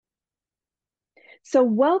So,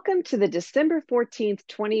 welcome to the December 14th,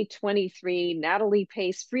 2023 Natalie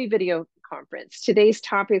Pace free video conference. Today's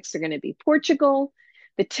topics are going to be Portugal,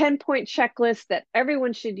 the 10-point checklist that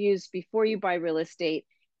everyone should use before you buy real estate,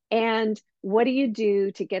 and what do you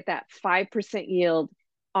do to get that 5% yield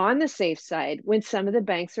on the safe side when some of the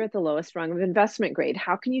banks are at the lowest rung of investment grade?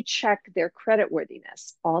 How can you check their credit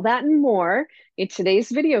worthiness? All that and more in today's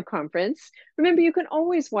video conference. Remember, you can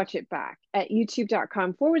always watch it back at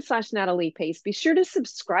youtube.com/Natalie Pace. Be sure to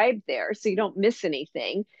subscribe there so you don't miss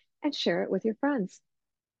anything and share it with your friends.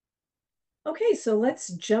 Okay, so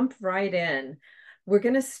let's jump right in. We're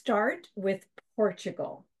going to start with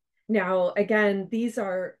Portugal. Now, again, these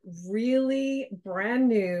are really brand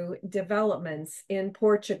new developments in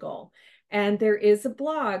Portugal. And there is a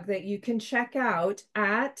blog that you can check out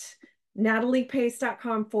at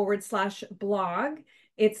nataliepace.com/blog.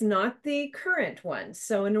 It's not the current one.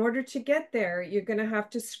 So in order to get there, you're going to have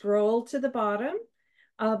to scroll to the bottom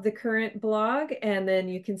of the current blog, and then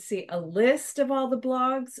you can see a list of all the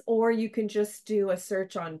blogs, or you can just do a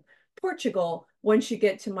search on Portugal once you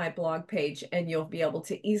get to my blog page, and you'll be able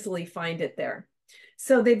to easily find it there.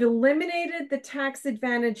 So they've eliminated the tax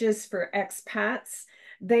advantages for expats.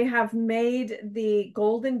 They have made the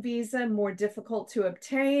golden visa more difficult to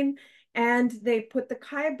obtain, and they put the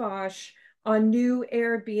kibosh on new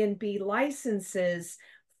Airbnb licenses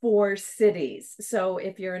for cities. So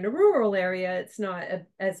if you're in a rural area, it's not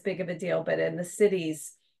as big of a deal, but in the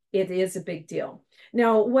cities, it is a big deal.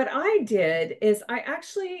 Now, what I did is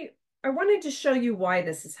I wanted to show you why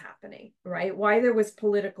this is happening, right? Why there was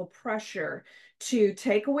political pressure to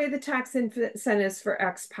take away the tax incentives for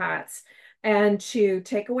expats and to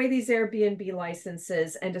take away these Airbnb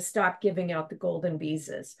licenses and to stop giving out the golden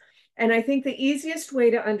visas. And I think the easiest way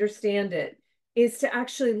to understand it is to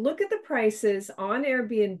actually look at the prices on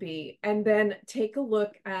Airbnb and then take a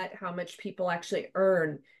look at how much people actually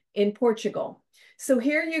earn in Portugal. So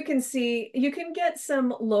here you can see, you can get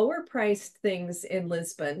some lower priced things in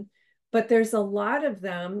Lisbon, but there's a lot of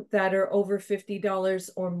them that are over $50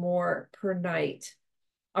 or more per night.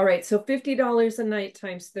 All right, so $50 a night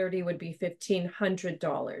times 30 would be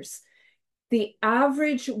 $1,500. The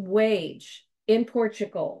average wage in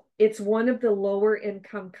Portugal, it's one of the lower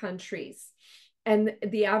income countries. And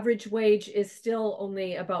the average wage is still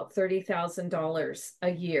only about $30,000 a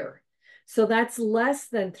year. So that's less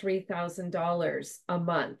than $3,000 a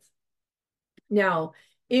month. Now,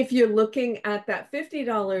 if you're looking at that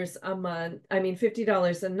 $50 a month, I mean,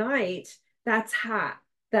 $50 a night, that's half.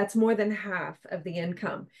 That's more than half of the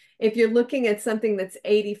income. If you're looking at something that's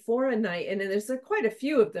 84 a night, and there's quite a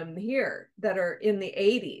few of them here that are in the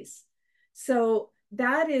 80s. So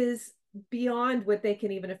that is beyond what they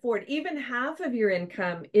can even afford. Even half of your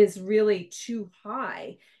income is really too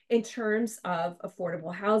high in terms of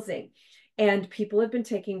affordable housing. And people have been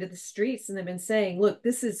taking to the streets and they've been saying, look,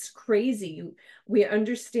 this is crazy. We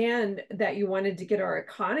understand that you wanted to get our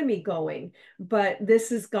economy going, but this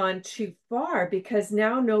has gone too far because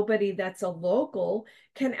now nobody that's a local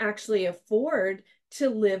can actually afford to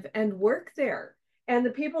live and work there. And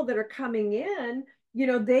the people that are coming in,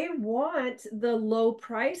 they want the low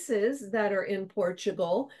prices that are in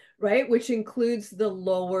Portugal, right? Which includes the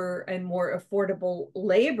lower and more affordable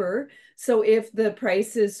labor. So if the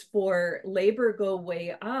prices for labor go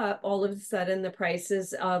way up, all of a sudden the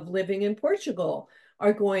prices of living in Portugal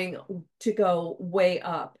are going to go way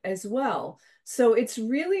up as well. So it's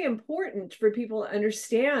really important for people to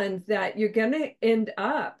understand that you're going to end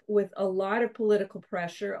up with a lot of political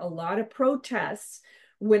pressure, a lot of protests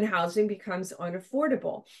when housing becomes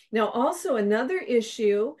unaffordable. Now, also another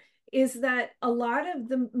issue is that a lot of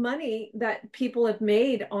the money that people have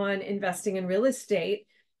made on investing in real estate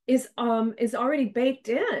is already baked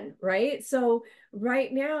in, right? So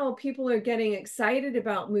right now people are getting excited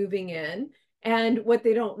about moving in, and what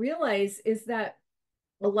they don't realize is that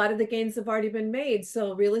a lot of the gains have already been made.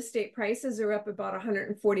 So real estate prices are up about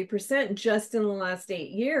 140% just in the last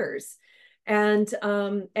 8 years. And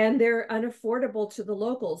they're unaffordable to the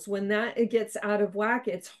locals. When that gets out of whack,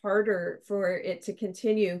 it's harder for it to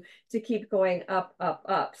continue to keep going up, up,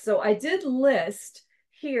 up. So I did list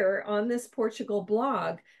here on this Portugal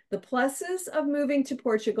blog the pluses of moving to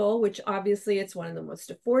Portugal, which obviously it's one of the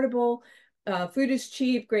most affordable. Food is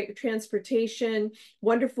cheap, great transportation,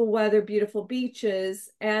 wonderful weather, beautiful beaches,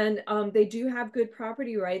 and they do have good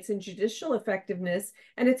property rights and judicial effectiveness,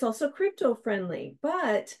 and it's also crypto friendly.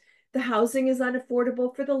 But the housing is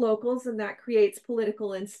unaffordable for the locals, and that creates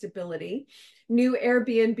political instability. New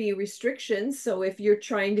Airbnb restrictions. So if you're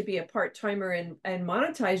trying to be a part-timer and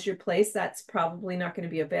monetize your place, that's probably not going to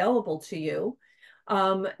be available to you.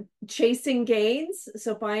 Um, Chasing gains,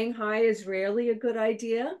 so buying high is rarely a good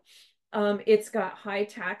idea. It's got high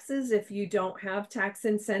taxes if you don't have tax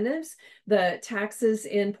incentives. The taxes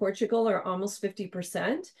in Portugal are almost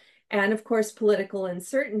 50%. And of course, political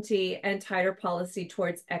uncertainty and tighter policy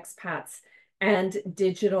towards expats and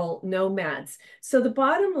digital nomads. So the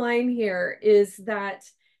bottom line here is that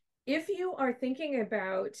if you are thinking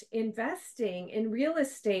about investing in real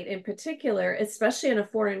estate in particular, especially in a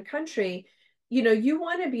foreign country, you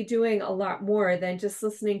want to be doing a lot more than just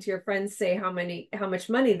listening to your friends say how much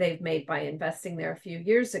money they've made by investing there a few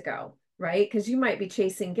years ago, right? Because you might be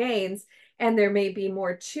chasing gains and there may be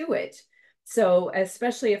more to it. So,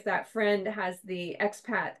 especially if that friend has the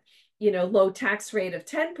expat, low tax rate of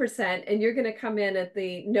 10% and you're going to come in at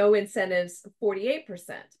the no incentives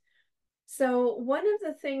 48%. So, one of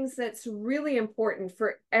the things that's really important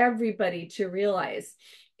for everybody to realize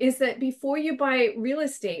is that before you buy real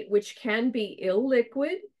estate, which can be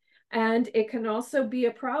illiquid, and it can also be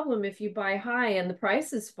a problem if you buy high and the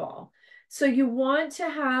prices fall. So, you want to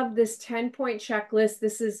have this 10-point checklist.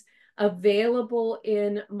 This is available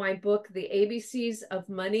in my book, The ABCs of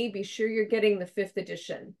Money. Be sure you're getting the fifth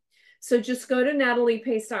edition. So just go to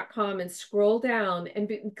nataliepace.com and scroll down and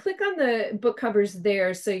click on the book covers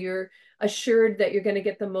there so you're assured that you're going to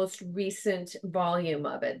get the most recent volume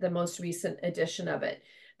of it, the most recent edition of it.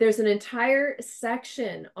 There's an entire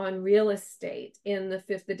section on real estate in the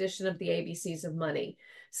fifth edition of the ABCs of Money.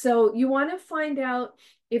 So you want to find out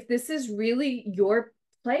if this is really your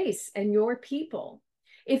place and your people.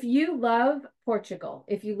 If you love Portugal,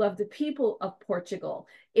 if you love the people of Portugal,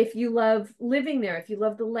 if you love living there, if you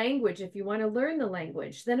love the language, if you want to learn the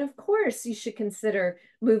language, then of course you should consider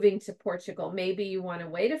moving to Portugal. Maybe you want to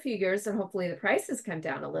wait a few years and hopefully the prices come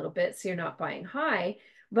down a little bit so you're not buying high,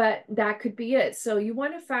 but that could be it. So you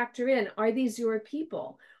want to factor in, are these your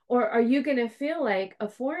people? Or are you going to feel like a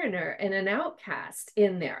foreigner and an outcast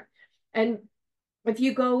in there? And if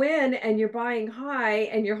you go in and you're buying high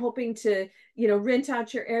and you're hoping to, rent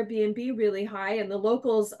out your Airbnb really high and the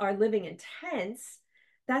locals are living in tents,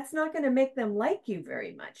 that's not going to make them like you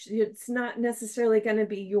very much. It's not necessarily going to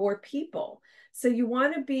be your people. So you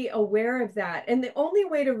want to be aware of that. And the only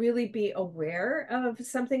way to really be aware of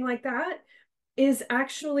something like that is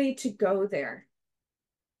actually to go there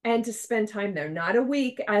and to spend time there, not a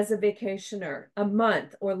week as a vacationer, a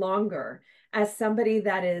month or longer, as somebody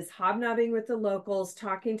that is hobnobbing with the locals,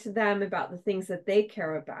 talking to them about the things that they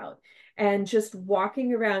care about, and just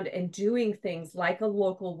walking around and doing things like a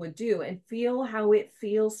local would do and feel how it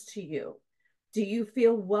feels to you. Do you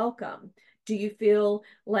feel welcome? Do you feel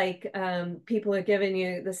like people are giving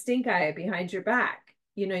you the stink eye behind your back?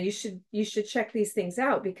 You should check these things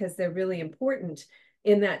out because they're really important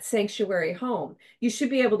in that sanctuary home. You should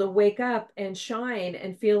be able to wake up and shine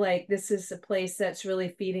and feel like this is a place that's really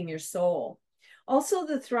feeding your soul. Also,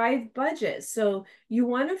 the Thrive budget. So you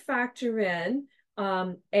want to factor in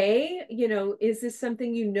is this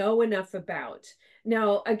something you know enough about?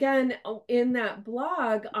 Now, again, in that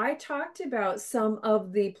blog, I talked about some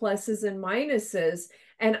of the pluses and minuses,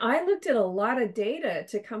 and I looked at a lot of data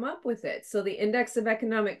to come up with it. So the index of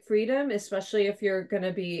economic freedom, especially if you're going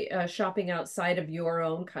to be shopping outside of your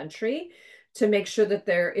own country, to make sure that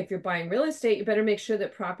if you're buying real estate, you better make sure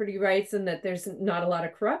that property rights and that there's not a lot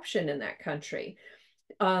of corruption in that country.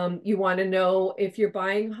 You want to know if you're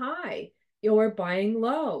buying high or buying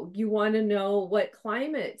low. You want to know what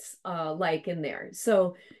climate's like in there.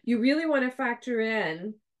 So you really want to factor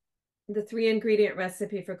in the 3-ingredient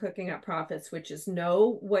recipe for cooking up profits, which is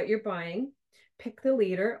know what you're buying, pick the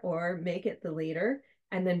leader or make it the leader,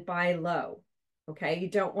 and then buy low. Okay. You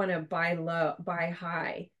don't want to buy low, buy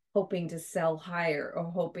high, hoping to sell higher or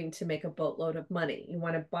hoping to make a boatload of money. You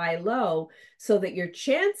want to buy low so that your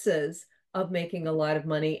chances of making a lot of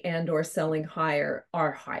money and or selling higher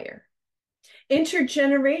are higher.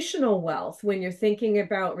 Intergenerational wealth when you're thinking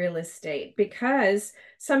about real estate, because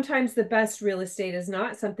sometimes the best real estate is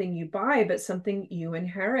not something you buy, but something you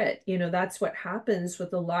inherit. That's what happens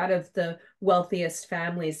with a lot of the wealthiest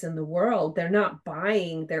families in the world. They're not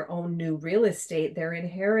buying their own new real estate, they're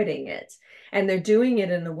inheriting it. And they're doing it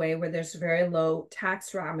in a way where there's very low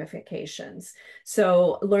tax ramifications.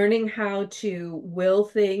 So learning how to will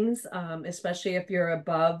things, especially if you're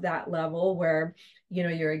above that level where,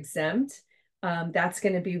 you're exempt, that's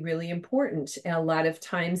going to be really important. A lot of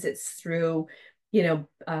times it's through,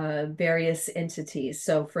 various entities.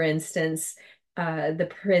 So for instance, the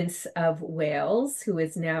Prince of Wales, who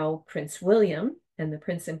is now Prince William, and the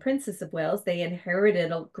Prince and Princess of Wales, they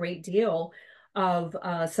inherited a great deal of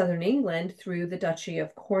Southern England through the Duchy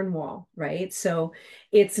of Cornwall, right? So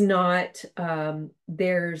it's not,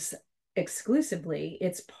 there's exclusively.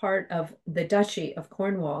 It's part of the Duchy of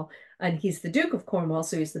Cornwall, and he's the Duke of Cornwall,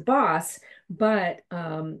 so he's the boss, but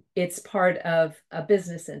it's part of a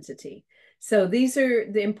business entity. So these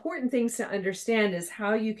are the important things to understand is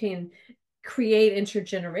how you can create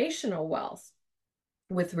intergenerational wealth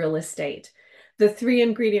with real estate. The 3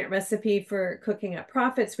 ingredient recipe for cooking up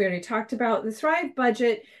profits, we already talked about. The Thrive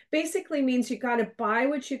budget basically means you got to buy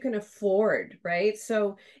what you can afford, right?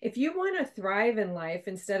 So if you want to thrive in life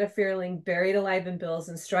instead of feeling buried alive in bills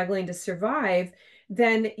and struggling to survive,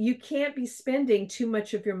 then you can't be spending too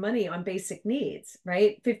much of your money on basic needs,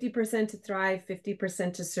 right? 50% to thrive,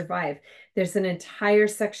 50% to survive. There's an entire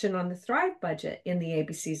section on the Thrive budget in the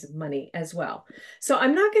ABCs of money as well. So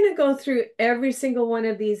I'm not going to go through every single one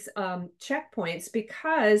of these checkpoints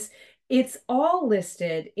because it's all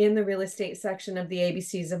listed in the real estate section of the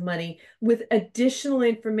ABCs of money with additional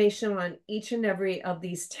information on each and every of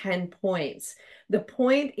these 10 points. The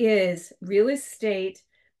point is real estate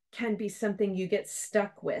can be something you get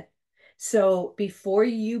stuck with. So before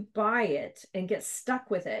you buy it and get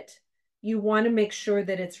stuck with it, you want to make sure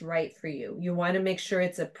that it's right for you. You want to make sure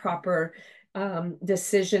it's a proper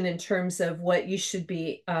decision in terms of what you should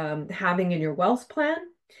be having in your wealth plan,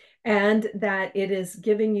 and that it is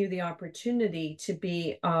giving you the opportunity to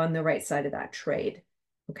be on the right side of that trade.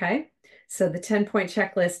 Okay. So the 10-point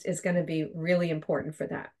checklist is going to be really important for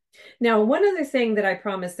that. Now, one other thing that I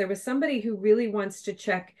promised, there was somebody who really wants to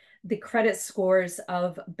check the credit scores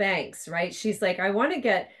of banks, right? She's like, I want to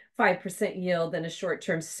get 5% yield and a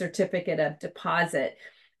short-term certificate of deposit.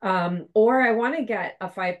 Or I want to get a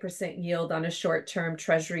 5% yield on a short-term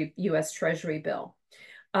Treasury, US Treasury bill.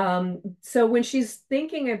 So when she's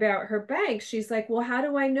thinking about her bank, she's like, well, how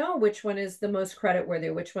do I know which one is the most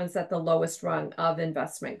creditworthy, which one's at the lowest rung of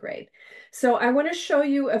investment grade? So I want to show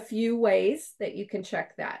you a few ways that you can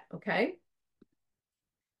check that, okay?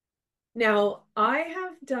 Now, I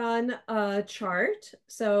have done a chart.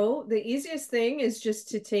 So the easiest thing is just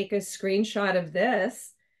to take a screenshot of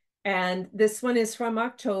this. And this one is from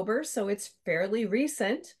October, so it's fairly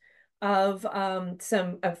recent, of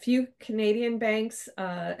a few Canadian banks,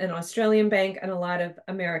 an Australian bank, and a lot of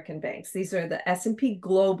American banks. These are the S&P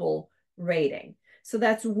Global rating. So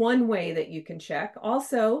that's one way that you can check.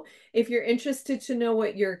 Also, if you're interested to know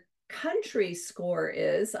what your country score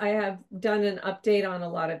is, I have done an update on a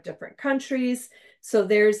lot of different countries. So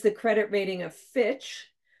there's the credit rating of Fitch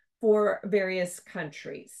for various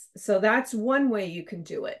countries. So that's one way you can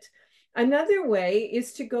do it. Another way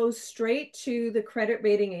is to go straight to the credit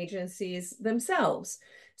rating agencies themselves.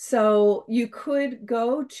 So you could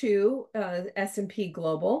go to S&P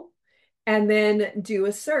Global and then do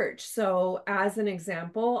a search. So as an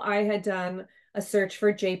example, I had done a search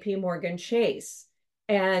for JP Morgan Chase,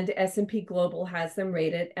 and S&P Global has them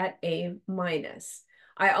rated at A minus.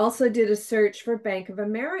 I also did a search for Bank of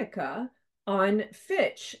America on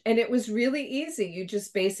Fitch, and it was really easy. You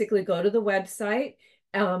just basically go to the website,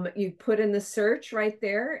 you put in the search right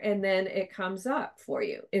there, and then it comes up for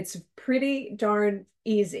you. It's pretty darn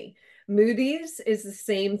easy. Moody's is the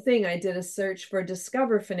same thing. I did a search for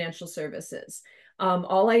Discover Financial Services.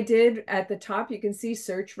 All I did at the top, you can see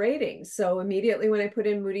search ratings. So immediately when I put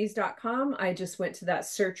in Moody's.com, I just went to that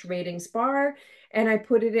search ratings bar and I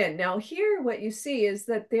put it in. Now here, what you see is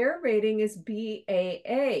that their rating is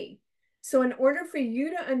BAA. So in order for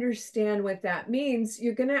you to understand what that means,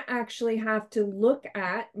 you're going to actually have to look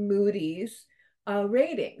at Moody's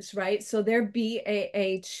ratings, right? So their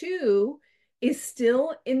BAA2 is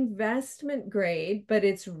still investment grade, but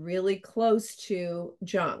it's really close to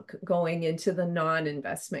junk going into the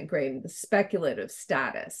non-investment grade, the speculative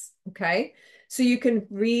status. Okay. So you can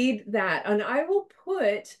read that. And I will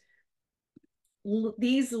put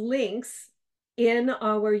these links in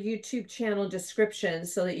our YouTube channel description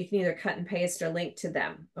so that you can either cut and paste or link to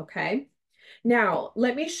them. Okay. Now,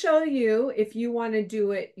 let me show you, if you want to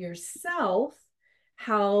do it yourself,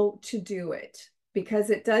 how to do it, because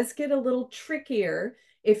it does get a little trickier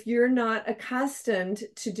if you're not accustomed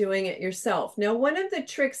to doing it yourself. Now, one of the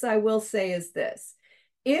tricks I will say is this.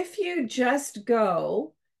 If you just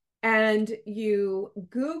go and you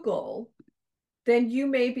Google, then you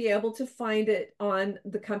may be able to find it on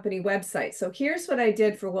the company website. So here's what I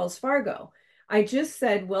did for Wells Fargo. I just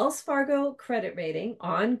said Wells Fargo credit rating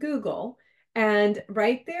on Google. And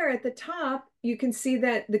right there at the top, you can see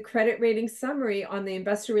that the credit rating summary on the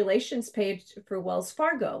investor relations page for Wells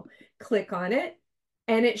Fargo. Click on it,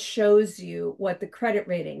 and it shows you what the credit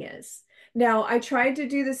rating is. Now, I tried to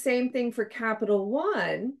do the same thing for Capital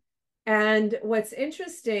One. And what's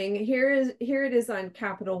interesting, here it is on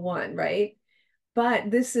Capital One, right?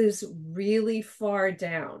 but this is really far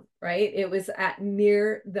down, right? It was at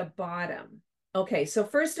near the bottom. Okay, so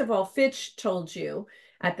first of all, Fitch told you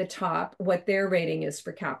at the top what their rating is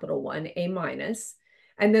for Capital One, A minus.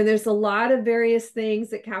 And then there's a lot of various things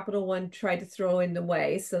that Capital One tried to throw in the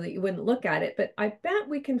way so that you wouldn't look at it. But I bet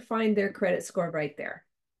we can find their credit score right there.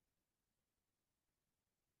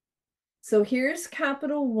 So here's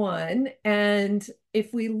Capital One. And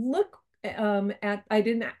if we look I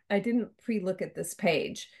didn't pre-look at this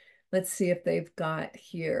page. Let's see if they've got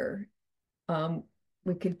here. Um,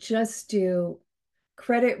 we could just do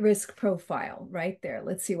credit risk profile right there.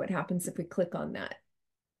 Let's see what happens if we click on that.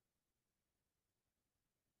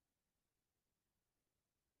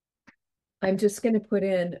 I'm just going to put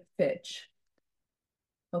in Fitch.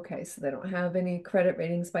 Okay, so they don't have any credit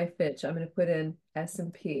ratings by Fitch. I'm going to put in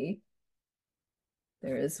S&P.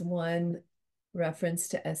 There is one reference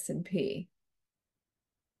to S&P.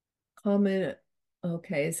 Common,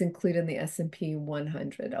 okay, is included in the S&P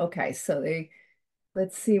 100. Okay, so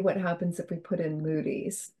let's see what happens if we put in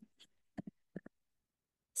Moody's.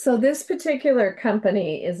 So this particular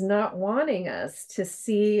company is not wanting us to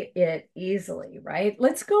see it easily, right?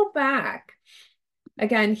 Let's go back.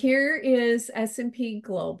 Again, here is S&P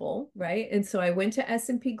Global, right? And so I went to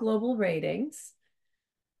S&P Global Ratings.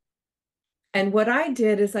 And what I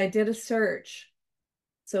did is I did a search.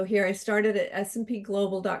 So here I started at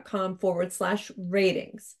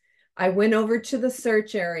spglobal.com/ratings. I went over to the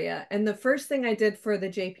search area, and the first thing I did for the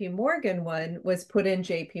JP Morgan one was put in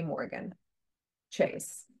JP Morgan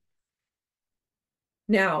Chase.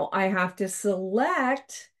 Now I have to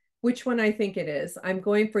select which one I think it is. I'm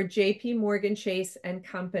going for JP Morgan Chase and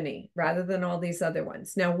Company rather than all these other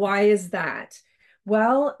ones. Now, why is that?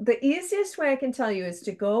 Well, the easiest way I can tell you is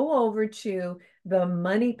to go over to the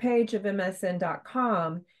money page of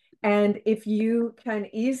msn.com. And if you can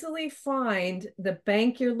easily find the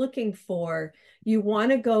bank you're looking for, you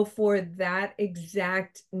want to go for that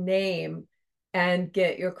exact name and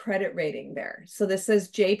get your credit rating there. So this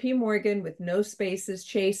says JP Morgan with no spaces,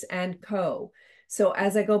 Chase and Co. So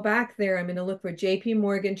as I go back there, I'm going to look for JP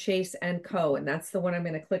Morgan, Chase and Co. And that's the one I'm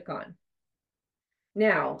going to click on.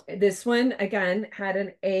 Now, this one, again, had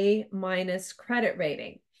an A minus credit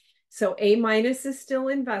rating. So A minus is still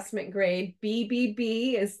investment grade.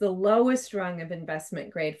 BBB is the lowest rung of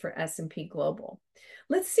investment grade for S&P Global.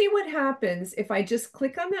 Let's see what happens if I just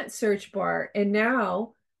click on that search bar, and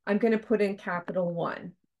now I'm going to put in Capital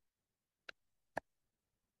One.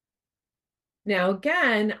 Now,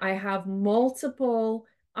 again, I have multiple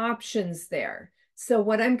options there. So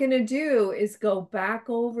what I'm going to do is go back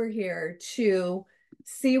over here to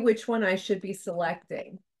see which one I should be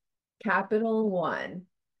selecting. Capital One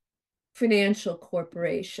Financial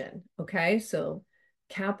Corporation. Okay, so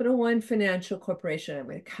Capital One Financial Corporation. I'm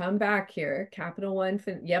going to come back here. Capital One,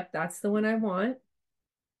 yep, that's the one I want.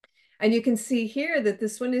 And you can see here that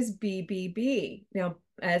this one is BBB. Now,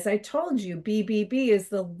 as I told you, BBB is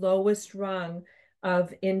the lowest rung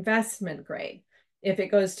of investment grade. If it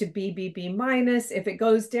goes to BBB minus, if it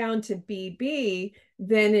goes down to BB,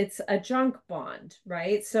 then it's a junk bond,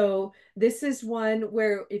 right? So this is one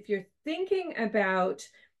where if you're thinking about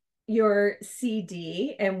your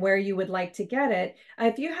CD and where you would like to get it,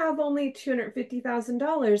 if you have only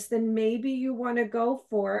 $250,000, then maybe you want to go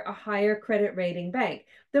for a higher credit rating bank.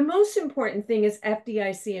 The most important thing is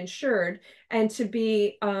FDIC insured and to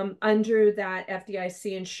be under that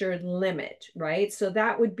FDIC insured limit, right? So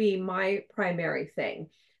that would be my primary thing,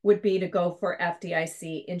 would be to go for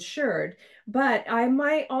FDIC insured. But I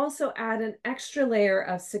might also add an extra layer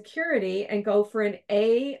of security and go for an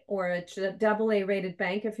A or a double A rated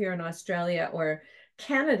bank if you're in Australia or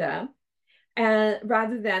Canada, and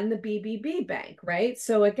rather than the BBB bank, right?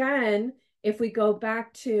 So again, if we go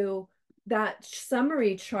back to that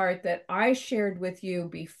summary chart that I shared with you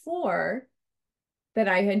before, that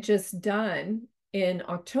I had just done in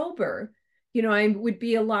October, I would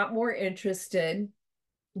be a lot more interested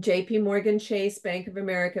JP Morgan Chase, Bank of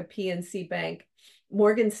America, PNC Bank,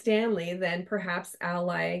 Morgan Stanley, then perhaps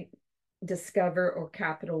Ally, Discover, or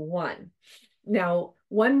Capital One. Now,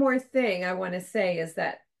 one more thing I want to say is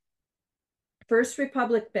that First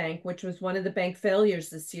Republic Bank, which was one of the bank failures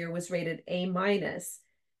this year, was rated A minus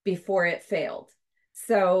before it failed.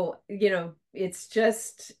 So, it's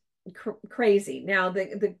just crazy. Now,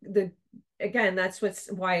 again, that's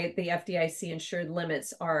why the FDIC insured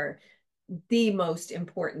limits are the most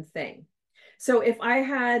important thing. So if I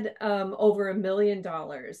had over $1 million,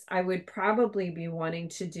 I would probably be wanting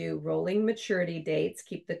to do rolling maturity dates,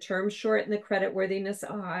 keep the term short and the creditworthiness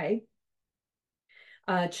high.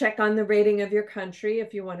 Check on the rating of your country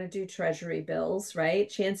if you want to do treasury bills, right?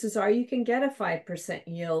 Chances are you can get a 5%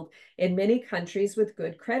 yield in many countries with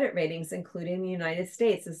good credit ratings, including the United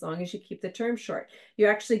States, as long as you keep the term short.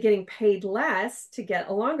 You're actually getting paid less to get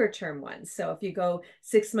a longer term one. So if you go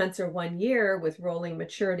 6 months or 1 year with rolling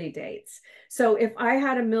maturity dates. So if I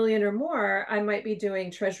had a million or more, I might be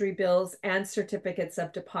doing treasury bills and certificates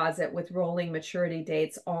of deposit with rolling maturity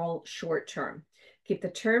dates, all short term. Keep the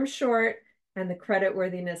term short and the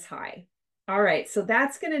creditworthiness high. All right, so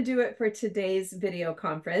that's going to do it for today's video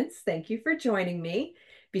conference. Thank you for joining me.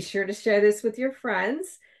 Be sure to share this with your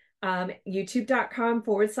friends.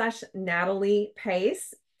 YouTube.com/Natalie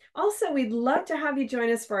Pace. Also, we'd love to have you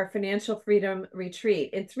join us for our Financial Freedom Retreat.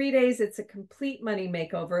 In 3 days, it's a complete money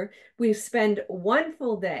makeover. We spend one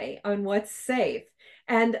full day on what's safe.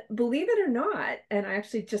 And believe it or not, and I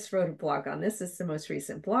actually just wrote a blog on this, it's the most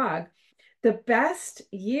recent blog, the best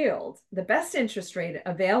yield, the best interest rate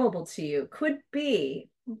available to you could be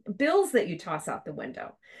bills that you toss out the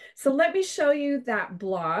window. So let me show you that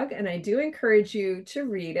blog, and I do encourage you to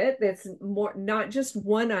read it. It's more, not just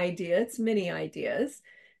one idea, it's many ideas.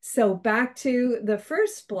 So back to the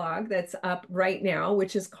first blog that's up right now,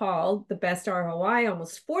 which is called The Best ROI,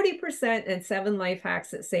 Almost 40% and 7 Life Hacks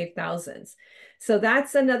That Save Thousands. So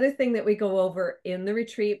that's another thing that we go over in the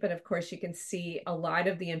retreat, but of course you can see a lot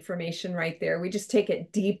of the information right there. We just take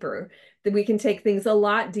it deeper, that we can take things a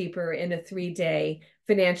lot deeper in a 3-day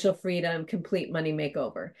financial freedom, complete money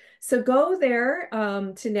makeover. So go there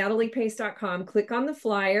to nataliepace.com, click on the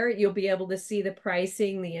flyer. You'll be able to see the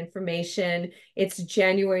pricing, the information. It's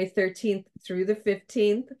January 13th through the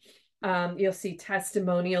 15th. You'll see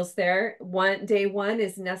testimonials there. Day one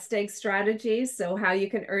is nest egg strategies. So how you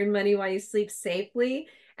can earn money while you sleep safely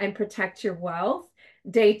and protect your wealth.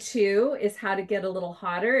 Day two is how to get a little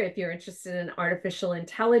hotter if you're interested in artificial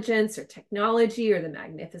intelligence or technology or the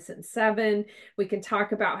Magnificent Seven. We can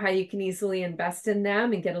talk about how you can easily invest in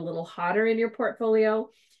them and get a little hotter in your portfolio.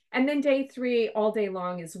 And then day three, all day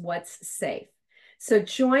long, is what's safe. So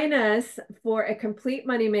join us for a complete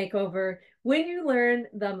money makeover. When you learn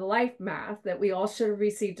the life math that we all should have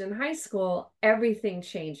received in high school, everything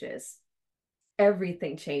changes.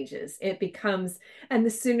 Everything changes. It becomes, and the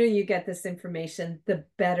sooner you get this information, the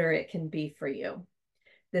better it can be for you.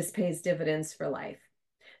 This pays dividends for life.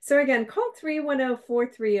 So again, call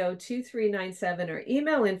 310-430-2397 or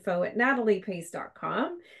email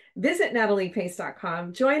info@nataliepace.com. Visit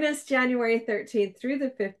nataliepace.com. Join us January 13th through the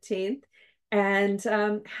 15th, and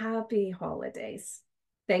happy holidays.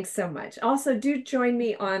 Thanks so much. Also, do join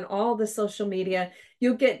me on all the social media.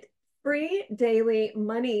 You'll get free daily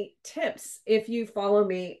money tips if you follow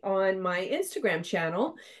me on my Instagram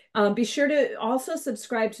channel. Be sure to also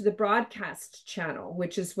subscribe to the broadcast channel,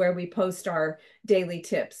 which is where we post our daily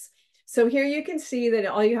tips. So here you can see that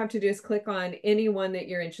all you have to do is click on any one that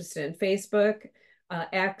you're interested in: Facebook,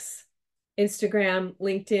 X, Instagram,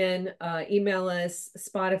 LinkedIn, email us,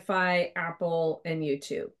 Spotify, Apple, and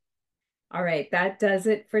YouTube. All right, that does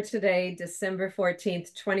it for today, December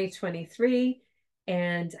 14th, 2023,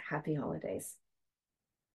 and happy holidays.